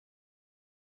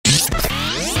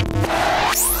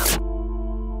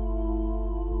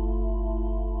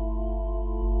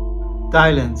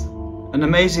Thailand, an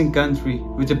amazing country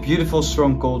with a beautiful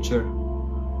strong culture.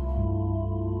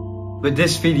 But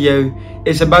this video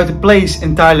is about a place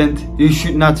in Thailand you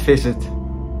should not visit.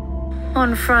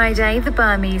 On Friday, the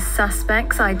Burmese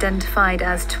suspects, identified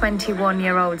as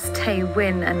 21-year-olds Tae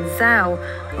Win and Zhao,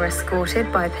 were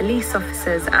escorted by police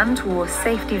officers and wore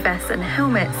safety vests and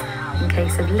helmets in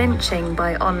case of lynching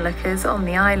by onlookers on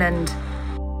the island.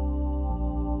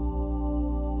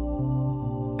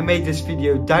 I made this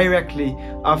video directly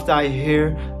after I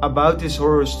hear about this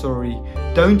horror story.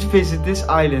 Don't visit this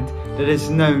island that is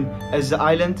known as the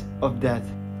Island of Death.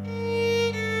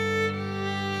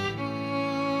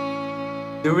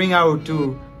 During our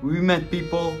tour, we met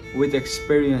people with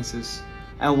experiences,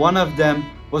 and one of them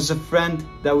was a friend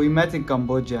that we met in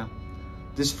Cambodia.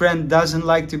 This friend doesn't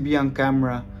like to be on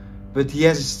camera, but he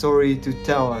has a story to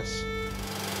tell us.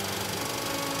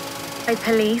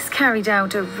 Police carried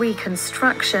out a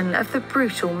reconstruction of the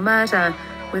brutal murder,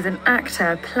 with an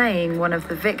actor playing one of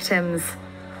the victims.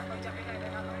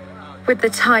 With the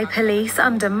Thai police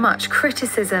under much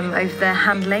criticism over their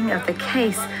handling of the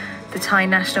case, the Thai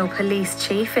National Police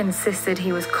Chief insisted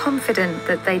he was confident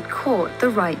that they'd caught the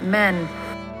right men.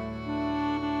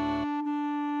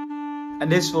 And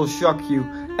this will shock you,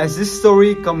 as this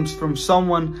story comes from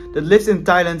someone that lived in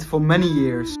Thailand for many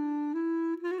years.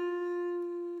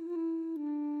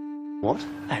 What?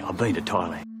 Hey, I've been to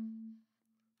Thailand.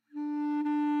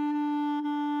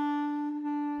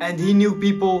 And he knew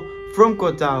people from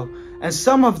Koh Tao, and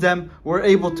some of them were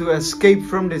able to escape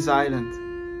from this island.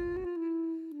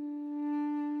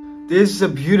 This is a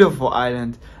beautiful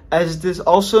island, as it is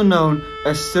also known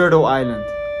as Turtle Island.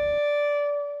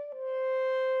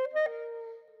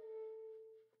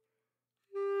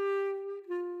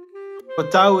 Koh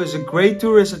Tao is a great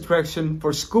tourist attraction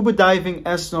for scuba diving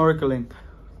and snorkeling.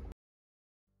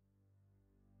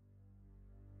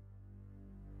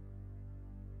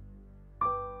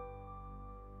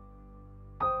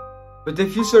 But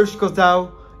if you search Koh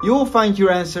Tao, you will find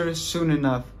your answer soon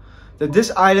enough, that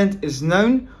this island is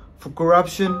known for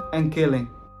corruption and killing.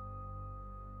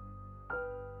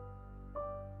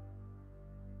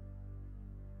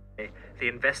 The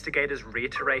investigators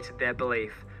reiterated their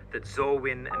belief that Zaw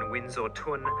Win and Win Zaw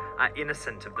Tun are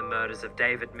innocent of the murders of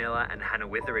David Miller and Hannah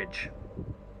Witheridge.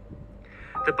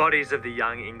 The bodies of the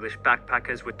young English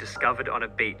backpackers were discovered on a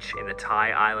beach in the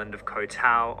Thai island of Koh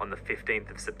Tao on the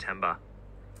 15th of September.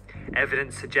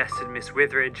 Evidence suggested Miss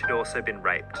Witheridge had also been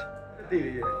raped.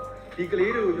 The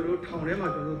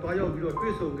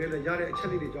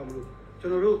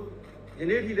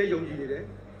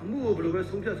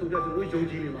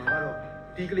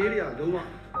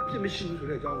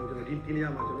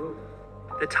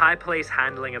Thai police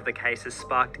handling of the case has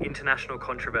sparked international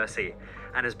controversy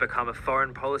and has become a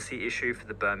foreign policy issue for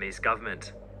the Burmese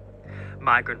government.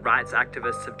 Migrant rights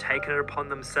activists have taken it upon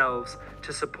themselves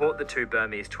to support the two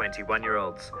Burmese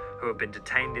 21-year-olds who have been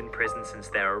detained in prison since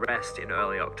their arrest in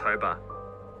early October.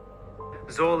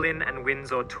 Zaw Lin and Win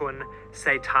Zaw Tun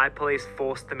say Thai police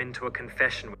forced them into a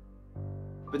confession.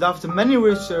 But after many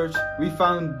research, we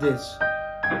found this.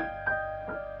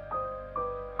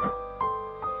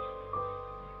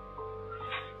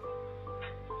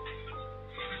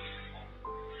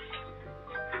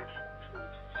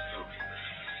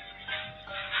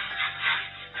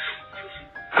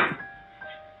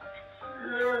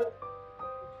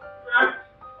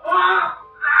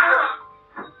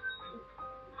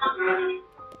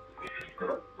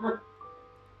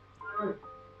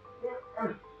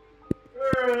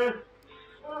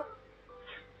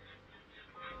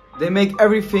 They make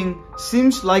everything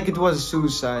seems like it was a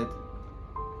suicide.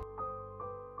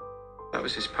 That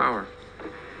was his power.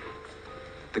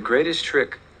 The greatest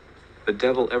trick the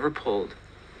devil ever pulled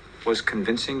was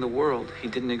convincing the world he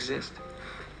didn't exist.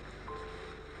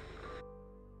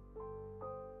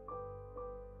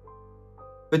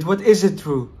 But what is it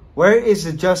true? Where is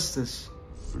the justice?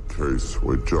 The case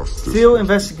where justice... Still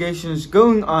investigations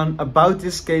going on about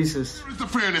these cases. Where is the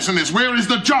fairness in this? Where is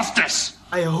the justice?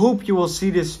 I hope you will see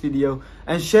this video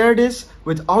and share this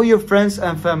with all your friends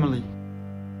and family.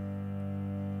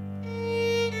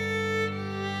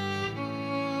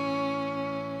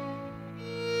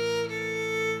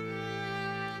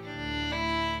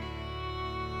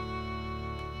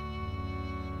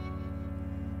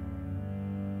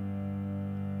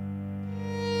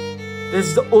 This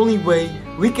is the only way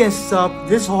we can stop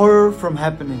this horror from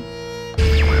happening.